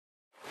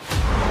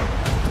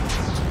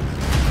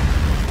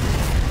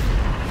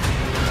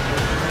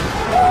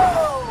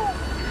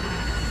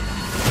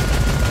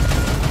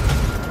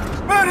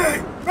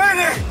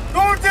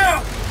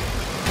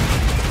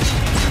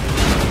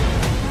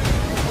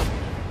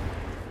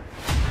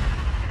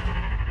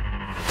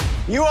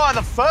You are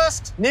the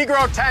first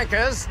Negro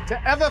tankers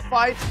to ever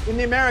fight in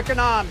the American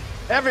Army.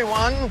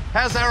 Everyone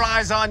has their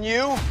eyes on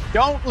you.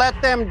 Don't let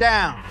them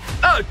down.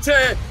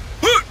 Attack!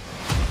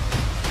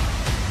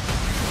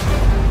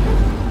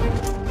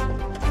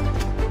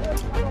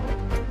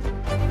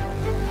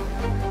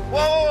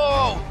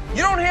 Whoa!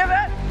 You don't hear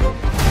that?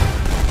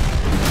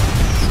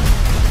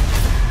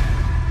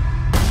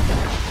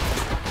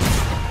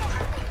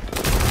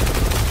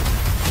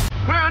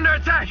 We're under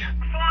attack.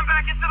 We're falling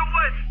back into the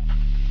woods.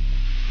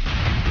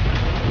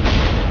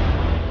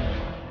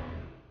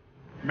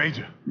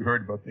 Major, you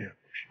heard about that.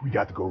 We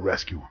got to go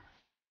rescue him.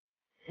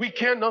 We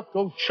cannot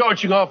go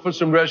charging off for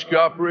some rescue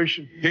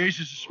operation. Hayes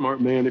is a smart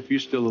man. If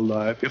he's still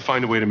alive, he'll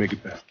find a way to make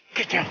it back.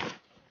 Get down.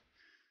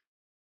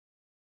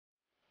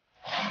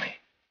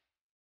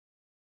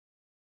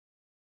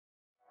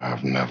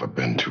 I've never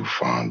been too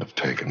fond of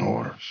taking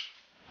orders.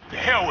 The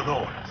hell with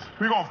orders.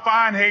 We're gonna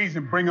find Hayes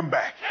and bring him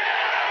back.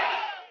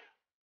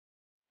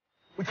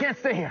 We can't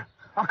stay here.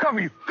 I'll cover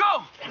you.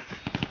 Go!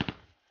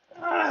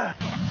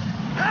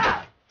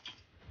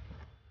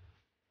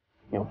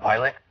 You a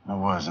pilot? I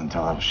was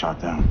until I was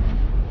shot down.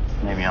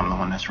 Maybe I'm the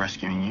one that's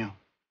rescuing you.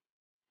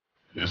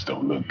 This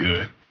don't look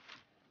good.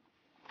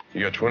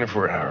 You got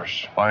 24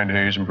 hours. Find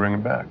Hayes and bring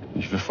him back.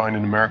 If you find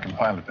an American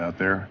pilot out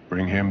there,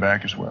 bring him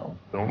back as well.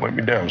 Don't let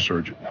me down,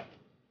 Sergeant.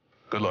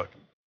 Good luck.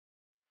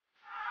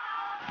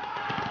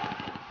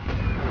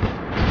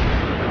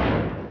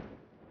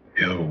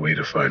 Hell of a way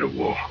to fight a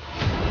war.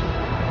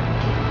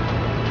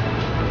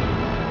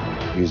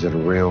 These are the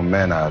real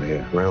men out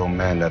here. Real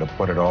men that'll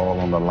put it all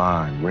on the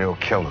line. Real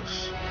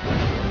killers.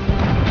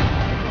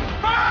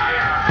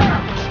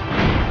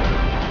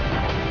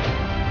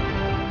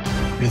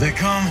 Here they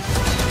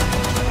come.